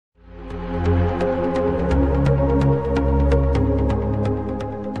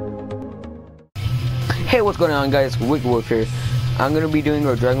what's going on, guys? Wicked Wolf here. I'm gonna be doing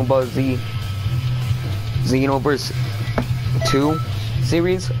a Dragon Ball Z XENOVERSE 2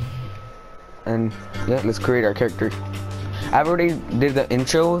 series, and yeah, let's create our character. I've already did the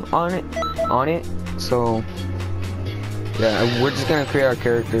intro on it, so yeah, we're just gonna create our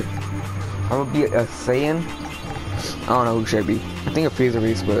character. I'm gonna be a Saiyan. I don't know who should I be. I think a Frieza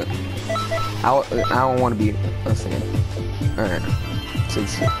race, but I don't want to be a Saiyan. Alright, so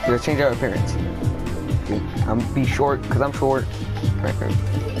let's change our appearance. Okay. I'm gonna be short because I'm short. Alright.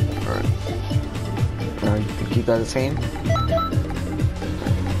 Keep that the same.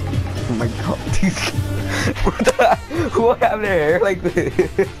 Oh my god, what the? Who have their hair like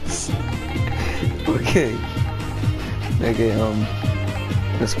this? Okay,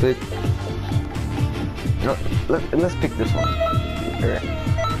 let's pick. No, let's pick this one. Alright.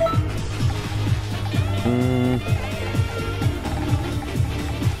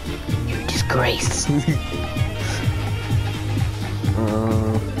 Disgrace.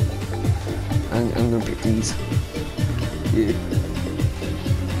 I'm gonna pick these. Yeah.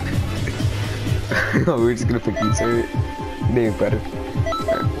 No, we're just gonna pick these. They're better.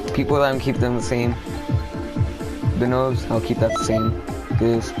 Right. People, I'm keep them the same. The nose, I'll keep that the same.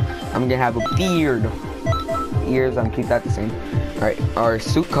 This, I'm gonna have a beard. Ears, I'm keep that the same. Alright, our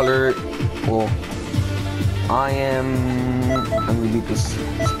suit color, well, I'm gonna leave this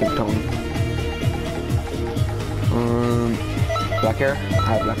skin tone. Black hair, I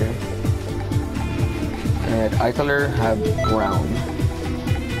have black hair. And eye color, have brown.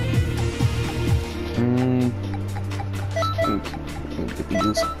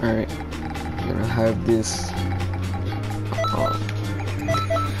 Alright, I'm gonna have this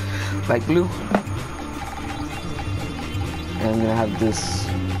light blue. And I'm gonna have this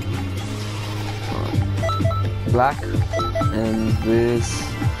black, and this,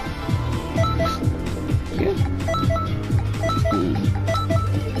 yeah,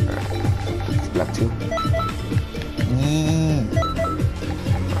 it's black too.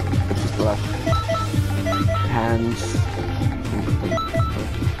 It's just black. Hands.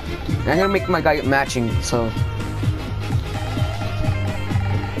 I'm gonna make my guy matching, so.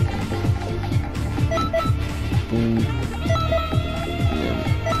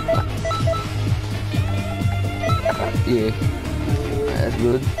 Yeah, that's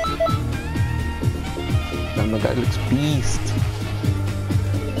good. Now my guy looks beast.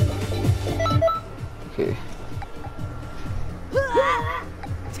 Okay.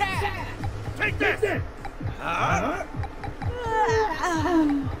 Take this! Huh?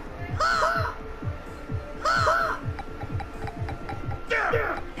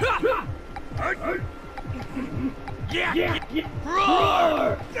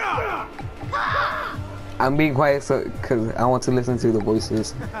 Roar! I'm being quiet so because I want to listen to the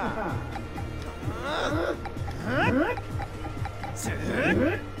voices.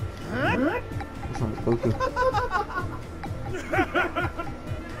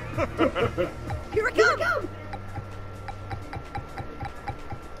 Here it comes!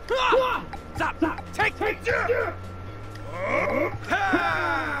 Stop! Take!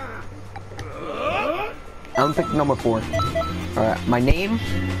 I'm picking number 4. Alright, my name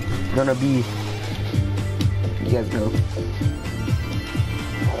gonna be, you guys know,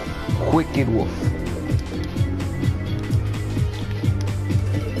 Wicked Wolf.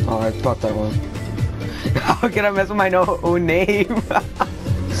 Oh, I thought that one. How can I mess with my own name?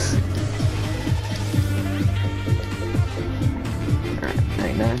 Alright,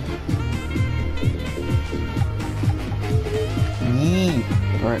 99. Yee!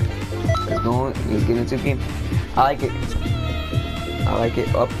 Alright, let's get into the game. I like it.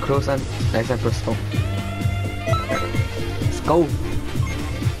 Up close and nice and personal. Let's go.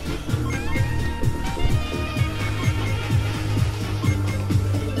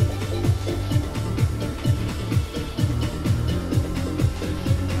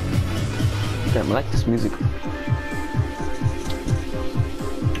 Damn, I like this music.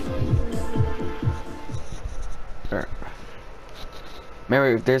 Alright.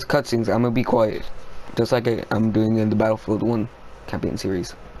 Remember, if there's cutscenes, I'm gonna be quiet. Just like I'm doing in the Battlefield 1 campaign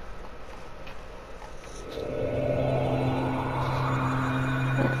series.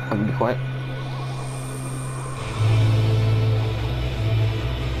 Alright, I'm gonna be quiet.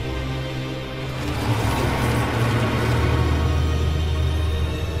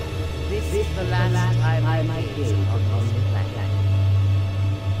 This is the last time I might be on this planet.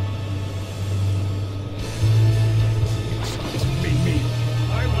 Me.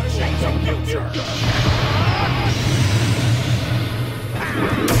 I will change the future!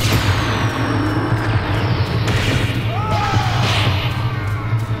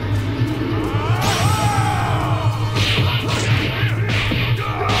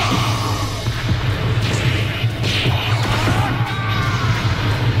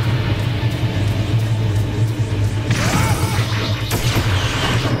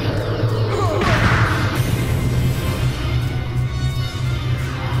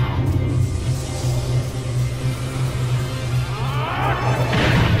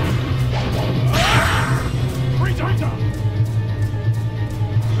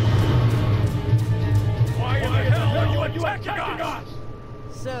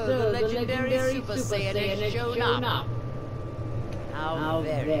 Super Saiyan has shown up. How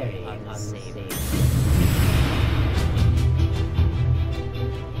very unsafe.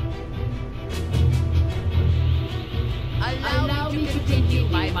 Allow me to continue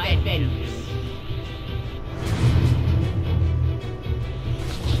my vengeance.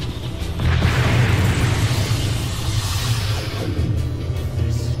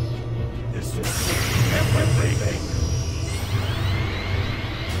 This is everything.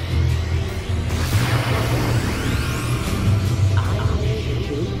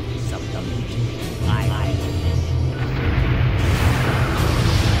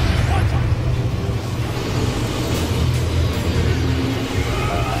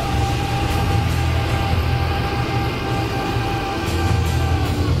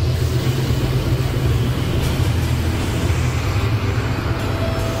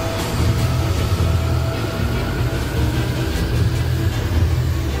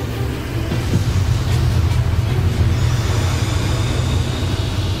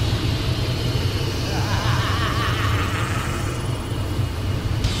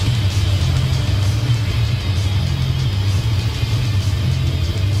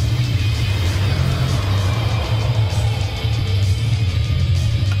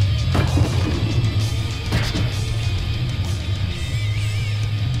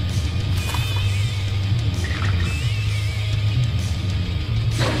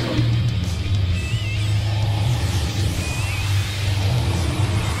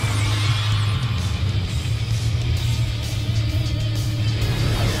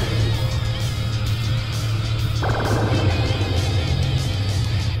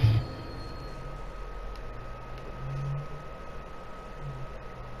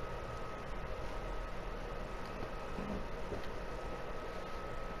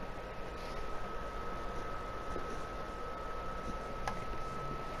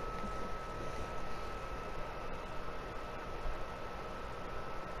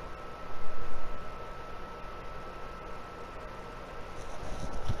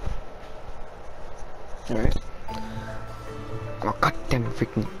 Alright. Oh, goddamn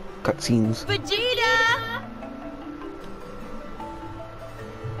freaking cutscenes. Vegeta!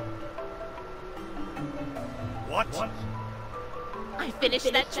 What? I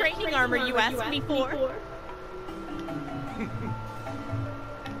finished that training armor you asked me for.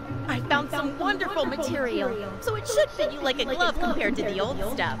 I found some wonderful material, so it should fit you like a glove compared to the old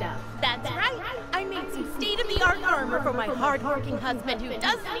stuff. That's right, I made some state-of-the-art armor for my hard-working husband who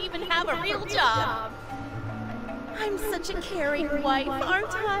doesn't even have a real job. I'm such a caring wife,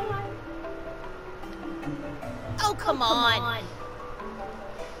 aren't I? Oh, come on.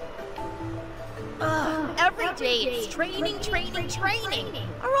 Every day it's training.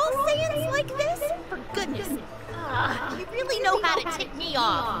 Are all Saiyans like this? For goodness. You really know how to tick me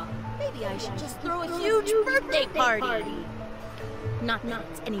off. Maybe I should just throw a huge birthday party. Not that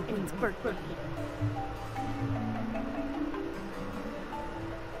it's anyone's birthday.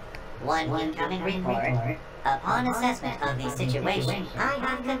 One incoming report. Upon assessment of the situation, I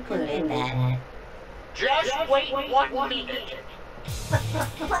have concluded that... Just wait 1 minute.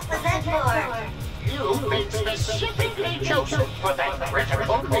 What was that for? You've been specifically chosen for that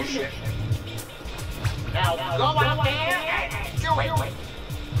critical mission. Now go out there and do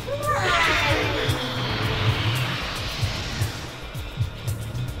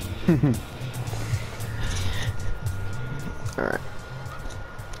it.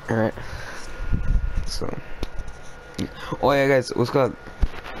 Alright. So. Oh yeah, guys, what's good?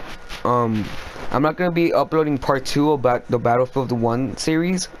 I'm not gonna be uploading part 2 about the Battlefield 1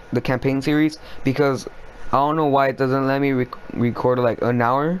 series, the campaign series, because I don't know why it doesn't let me record like an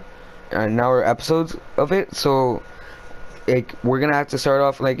hour episodes of it. So, like, we're gonna have to start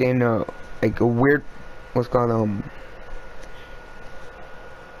off like in a weird, what's called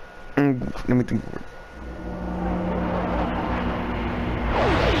let me think.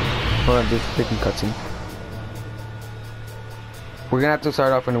 Hold on, this freaking cutscene. We're gonna have to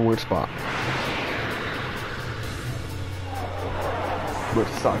start off in a weird spot. Which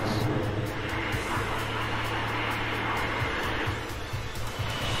sucks.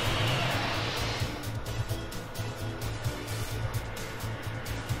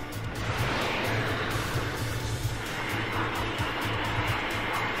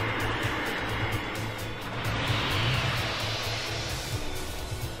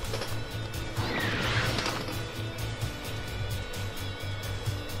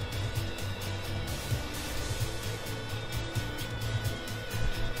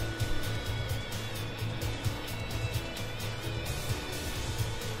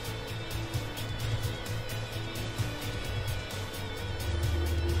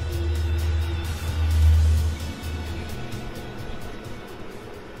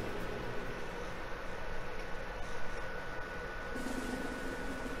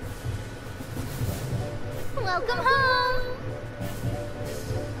 Welcome home!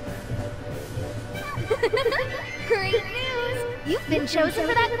 Great news! You've been chosen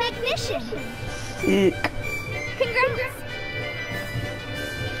for that technician! Sick. Congrats!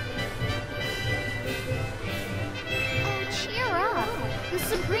 Oh, cheer up. The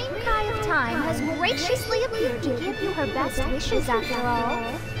Supreme Kai of Time has graciously appeared to give you her best wishes after all.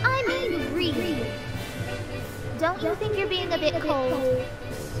 I mean, really. Don't you think you're being a bit cold?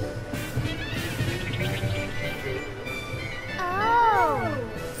 Oh,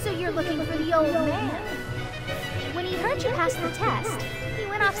 so you're looking for the old man. When he heard you pass the test, he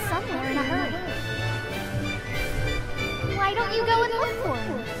went off somewhere in a hurry. Why don't you go and look for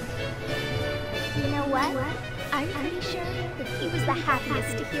him? You know what? I'm pretty sure that he was the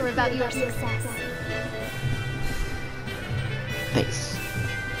happiest to hear about your success. Nice.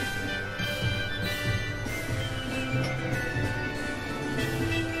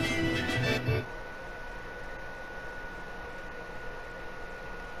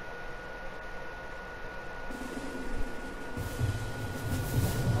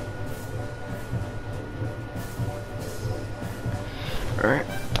 Alright,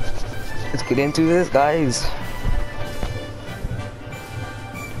 let's get into this, guys.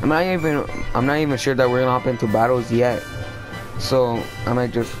 I'm not even sure that we're gonna hop into battles yet, so I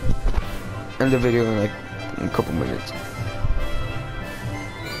might just end the video in like a couple minutes.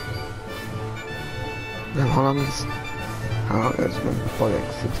 Then how long is it been? Probably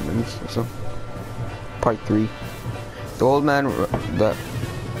like 6 minutes or so. Part 3. The old man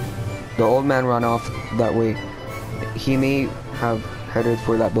ran off that way. He may have headed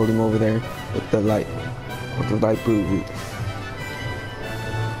for that building over there with the light blue roof.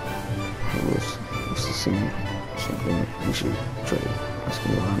 It's the same something we should try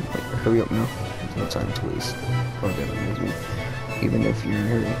asking around. Like, hurry up now. There's no time to waste. Or get amazed me. Even if you're in a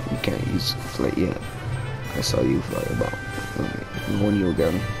hurry, you can't use flight yet. I saw you fly about. Warn you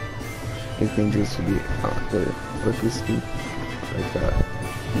again. It's dangerous to be out there recklessly like that.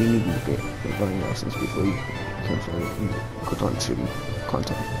 You need to get your flying license before you can fly in Kotan City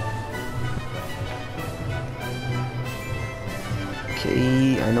content.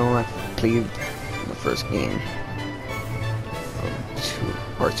 Okay, I know I played the first game.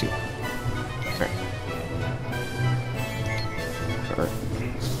 Part 2. Okay. Alright.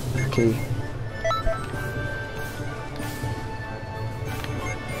 Okay.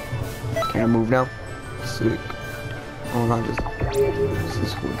 Can I move now? Sick. Oh no, this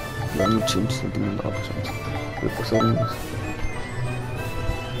is cool. Let me change something in the options. Vehicle settings.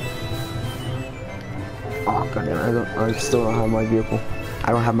 Oh god damn, I still don't have my vehicle.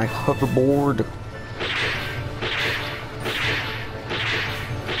 I don't have my hoverboard.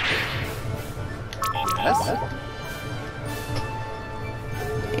 Yes?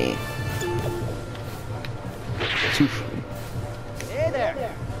 Eh. Too free. Hey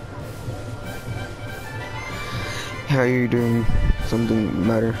there! How are you doing? Something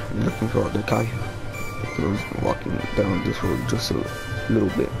matter? Looking for the Kai. He was walking down this road just a little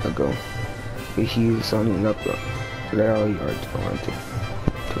bit ago. But he is sounding up the lateral yard around to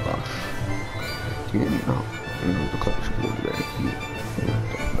took off. You didn't know. You know the clock should go over there.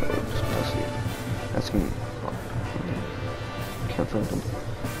 Just pass it. That's me. Can't find him.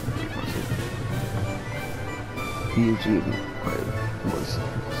 He usually was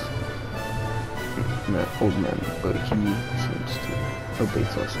an old man, but he seems to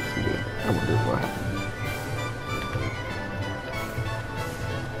update us every day. I wonder what happened.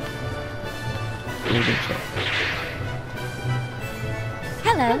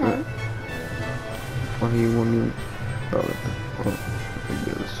 Hello. What are you wondering about it? Oh,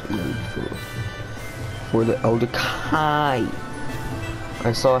 for the Elder Kai.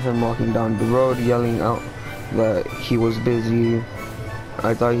 I saw him walking down the road yelling out that he was busy.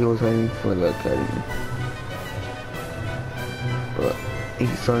 I thought he was heading for the academy. But he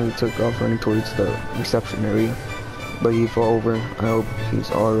suddenly took off running towards the reception area. But he fell over. I hope he's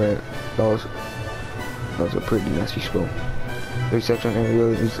alright. That was a pretty nasty spill. The reception area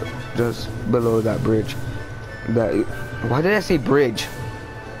is just below that bridge. Why did I say bridge?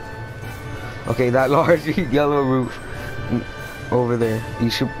 Okay, that large yellow roof over there.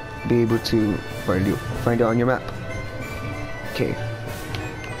 You should be able to find it on your map. Okay.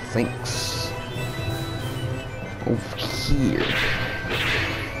 Thanks. Over here.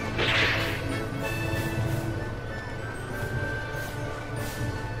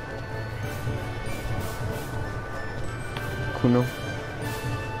 Kuno.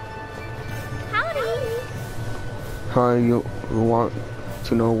 Howdy. How you want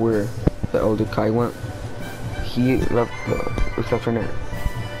to know where the Elder Kai went? He left the reception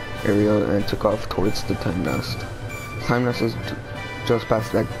area and took off towards the time nest. Time nest is just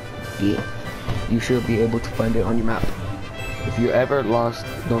past that gate. You should be able to find it on your map. If you're ever lost,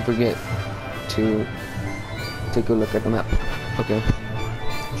 don't forget to take a look at the map. Okay.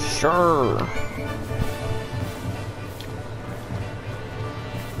 Sure.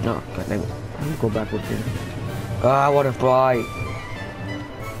 No, god dang it. Let me go back with here. Ah, what a fly.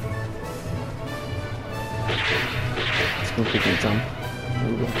 Just gonna quickly jump. There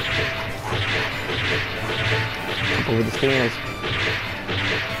we go. Jump over the stairs.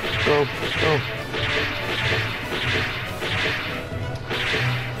 Go, go.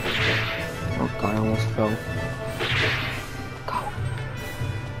 Oh god, I almost fell. Go.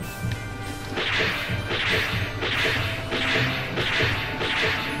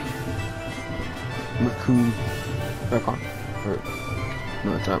 Raccoon. Raccoon. No,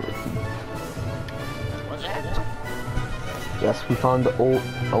 it's not raccoon. What's that? Yes, we found the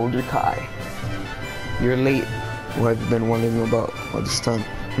older Kai. You're late. What have you been wondering about all this time?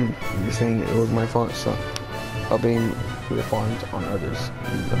 You're saying it was my fault, so I'll blame your fault on others.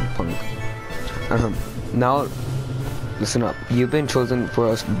 You punk. Now, listen up. You've been chosen for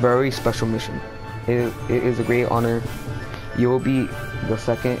a very special mission. It is a great honor. You will be the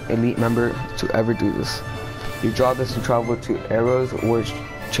second elite member to ever do this. Your job is to travel to eras where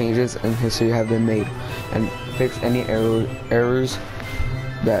changes in history have been made and fix any errors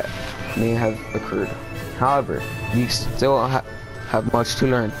that may have occurred. However, you still have much to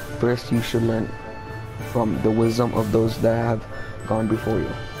learn. First, you should learn from the wisdom of those that have gone before you.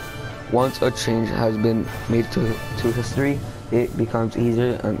 Once a change has been made to history, it becomes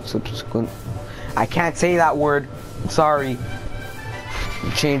easier and subsequent. I can't say that word. Sorry.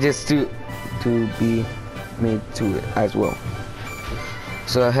 Changes to be made to it as well.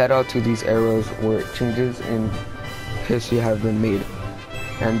 So head out to these eras where changes in history have been made,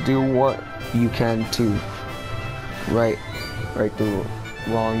 and do what you can to right the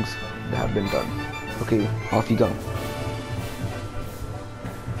wrongs that have been done. Okay, off you go.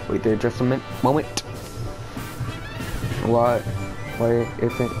 Wait there just a moment. Why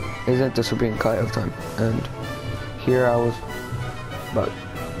isn't the Supreme Kai of Time? And here I was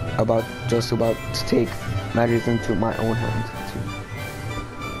just about to take matters into my own hands.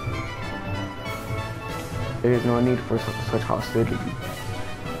 There is no need for such hostility.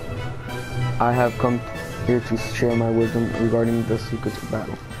 I have come here to share my wisdom regarding the secrets of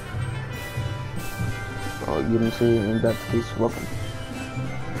battle. Oh, you didn't say in that case, welcome.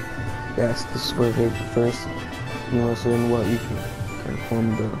 Yes, this is perfect. First, you must learn what you can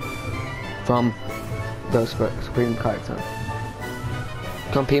from the Supreme Kai of Time.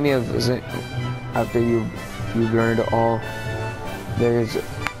 Come pay me a visit after you've learned all there is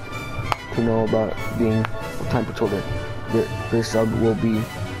to know about being a time patroller. Your first job will be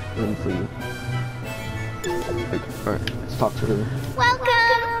waiting for you. Alright, let's talk to her.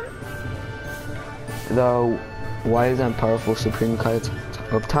 Welcome! The wise and powerful Supreme Kai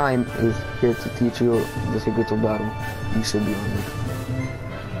of Time is here to teach you the secrets of battle. You should be honored.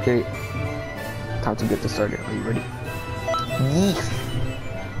 Okay, time to get this started. Are you ready? Yes!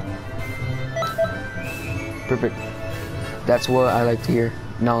 Perfect. That's what I like to hear.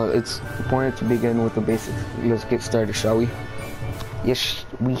 Now it's important to begin with the basics. Let's get started, shall we? Yes,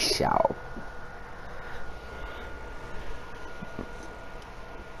 we shall.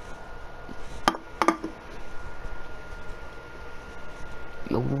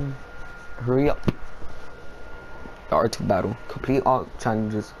 Yo, hurry up. The art of battle. Complete all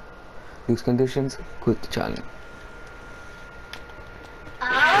challenges. These conditions, quit the challenge.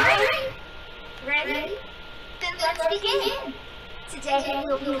 Alright. Ready? Then let's begin. Today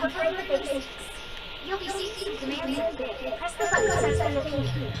we'll be covering the basics. You'll be seeing some commands in a bit. Press the buttons as I'm looking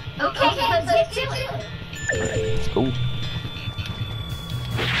here. Okay, let's get to it. Let's go.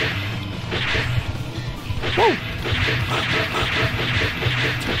 Whoa!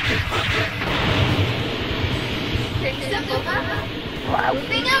 Pretty simple, huh? Wow.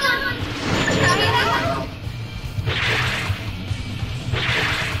 Moving on. Try it out.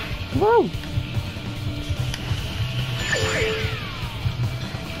 Whoa!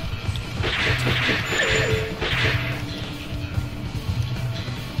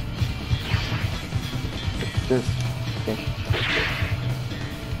 This. Okay.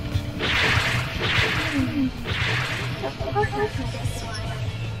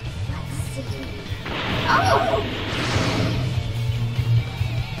 Oh!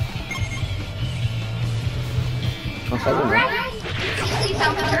 Alright.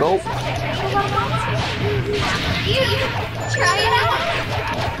 Go. You try it out.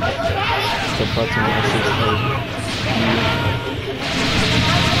 The button is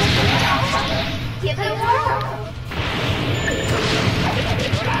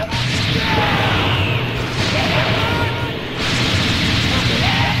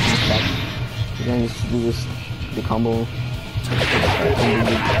Then just do this, the combo.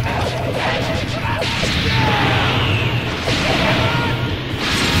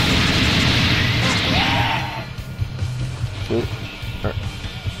 Shoot.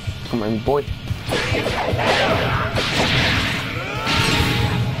 Come on, boy.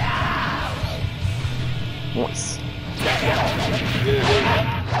 Once.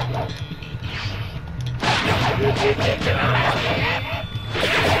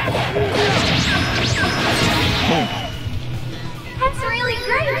 That's really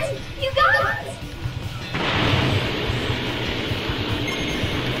great! You got it!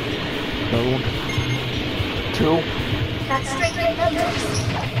 No. 2. That's straight in numbers.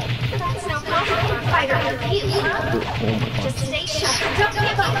 That's no problem for a fighter like you, huh? Oh my god. Just stay sharp. Don't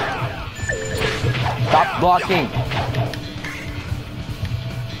give up. Stop blocking.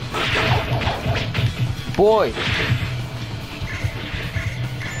 Boy.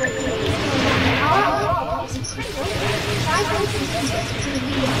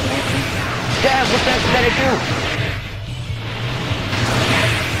 Damn, what the heck did I do?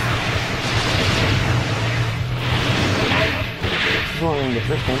 Rolling the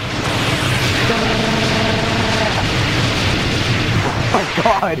first one. Oh my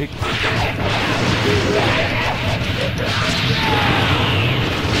god!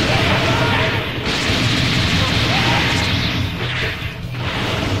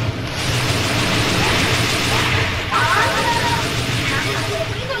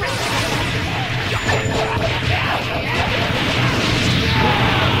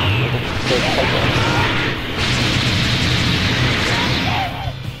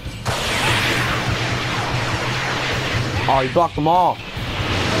 Oh, you blocked them all.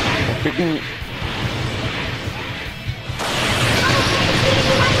 Freaking.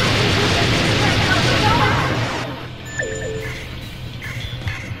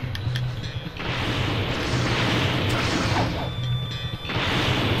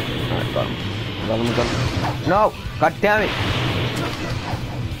 Alright, got him. Got him. No! God damn it!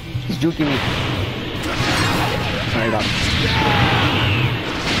 He's juking me. Alright, got him.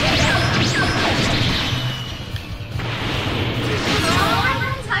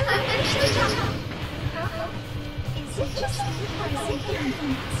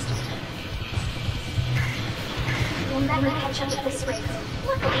 We'll never catch up to this race.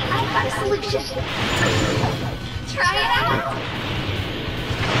 Luckily, I've got a solution. Try it out!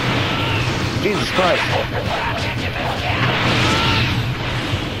 Jesus Christ.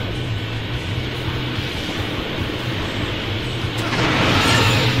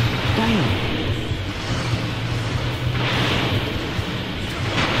 Damn.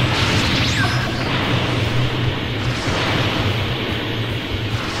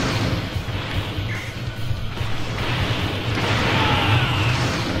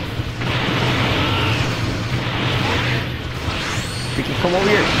 Come over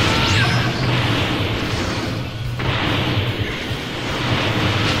here.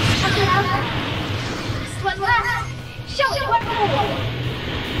 Last one left. Show it one more.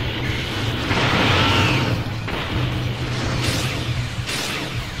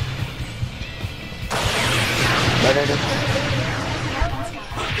 Try it out.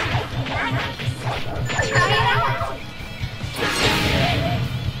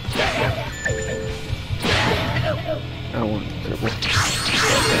 I don't want to triple.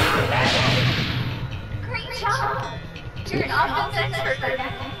 Great job. You're an offense expert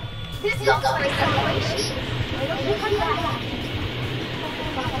now. This calls for a celebration. Why don't you come back?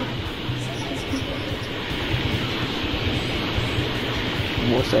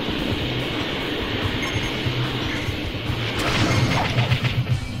 What's up?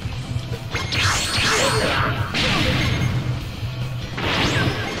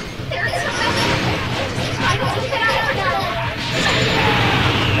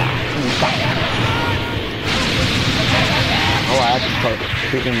 Oh, I have to start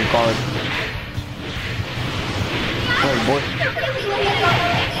picking the card. Oh, boy.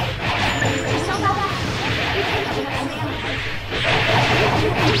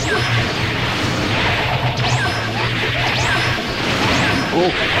 Oh,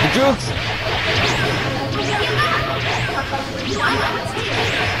 the jukes!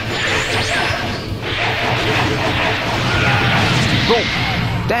 Go!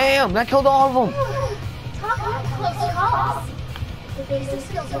 Damn, that killed all of them! Close calls. The basic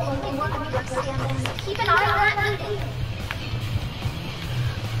skills are only one of your standards. Keep an eye on that meeting.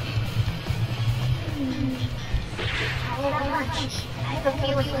 I'll let lunch. I have a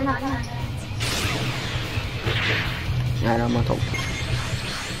feeling we're not done yet. And I'm on top.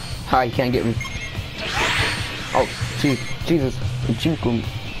 Hi, you can't get me. Oh, Jesus.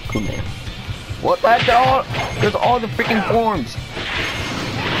 Man. What the heck? There's all the freaking forms.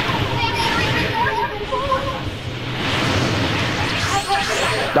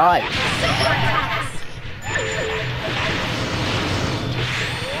 Die.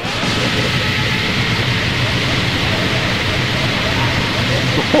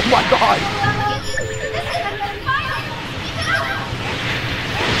 Oh my god.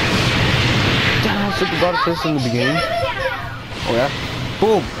 Damn, I should have got this in the beginning. Oh yeah?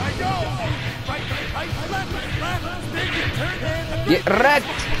 Boom! Get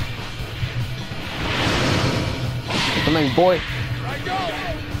wrecked! Come on, boy.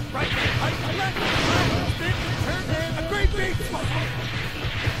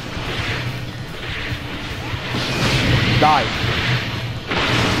 Die.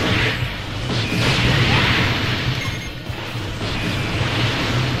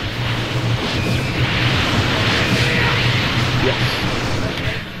 Yes.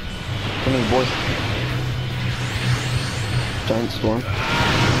 Come here, boy. Giant storm.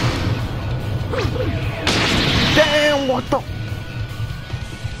 Damn, what the?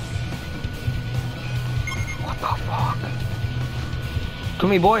 What the fuck?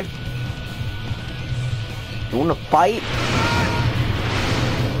 Come here, boy. You wanna fight?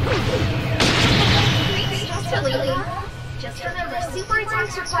 Just remember, super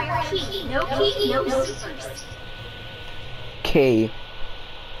attacks require key. No key, no supers. K.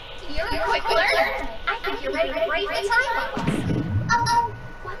 You're a quick learner. I think you're ready to break the time. Oh,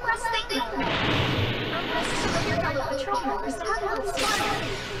 one last thing. I'm going to some of your fellow patrol members to have a little fun.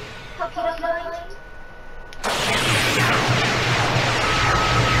 Hope you don't mind.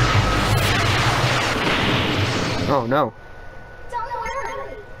 Oh no. Don't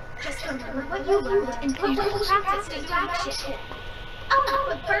worry. Just remember what you learned and put into practice into action. Oh,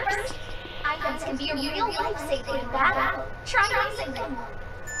 but first, items can be a real lifesaver in battle. Try using them.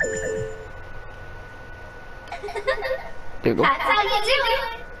 There you go. That's how you do it.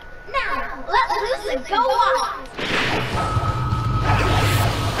 Now, let loose and go on.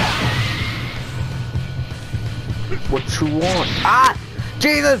 What you want? Ah!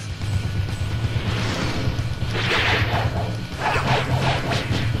 Jesus!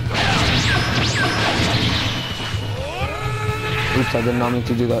 Oops, I did not mean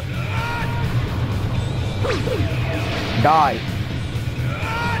to do that. Die!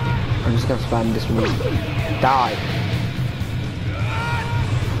 I'm just gonna spam this move. Die!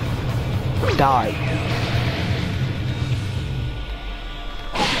 Die!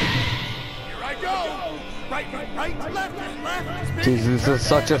 Here I go! Right, left, spin. Jesus, this is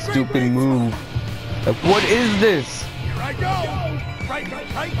such a stupid move. Like, what is this? Here I go! Right,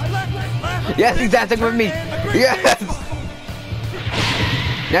 left. Yes, he's dancing with me! Yes!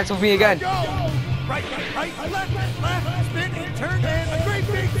 Dance with me again! Right, left, spin and turn and a great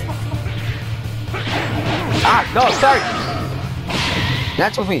big Ah, no, sorry!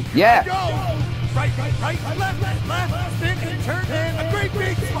 Dance with me, yeah! Right, left, spin and turn and a great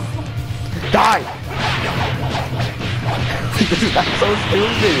big Die! That's so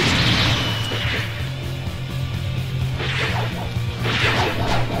stupid!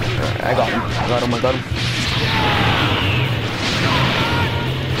 I got him.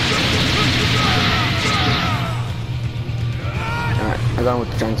 Alright, I got him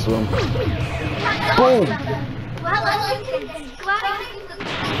with the giant swim. Boom! Well, I'm glad I did the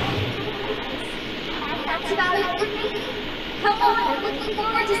And that's about it for me. Come on, I'm looking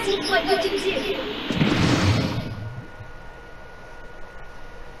forward to seeing what you can do.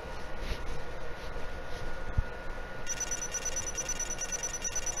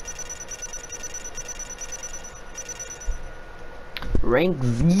 Rank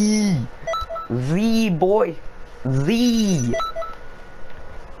Z! Z, boy! Z!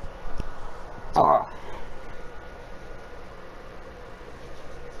 Ah.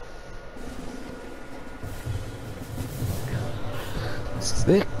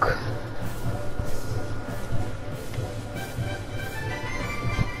 Sick.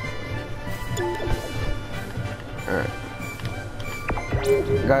 Alright.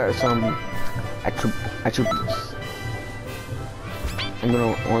 Got some attributes. I'm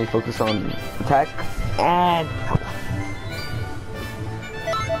gonna only focus on attack and health.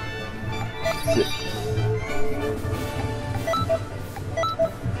 Sick.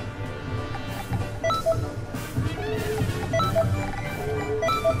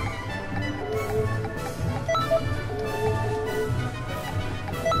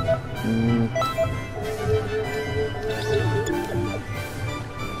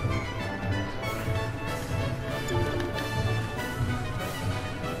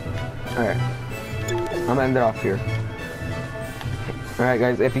 gonna end it off here. Alright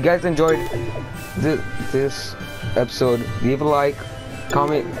guys, if you guys enjoyed this episode, leave a like,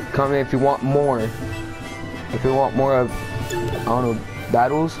 comment if you want more. If you want more of, I don't know,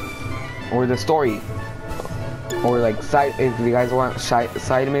 battles, or the story, or like if you guys want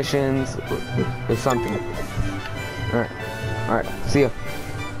side missions, or something. Alright, see ya.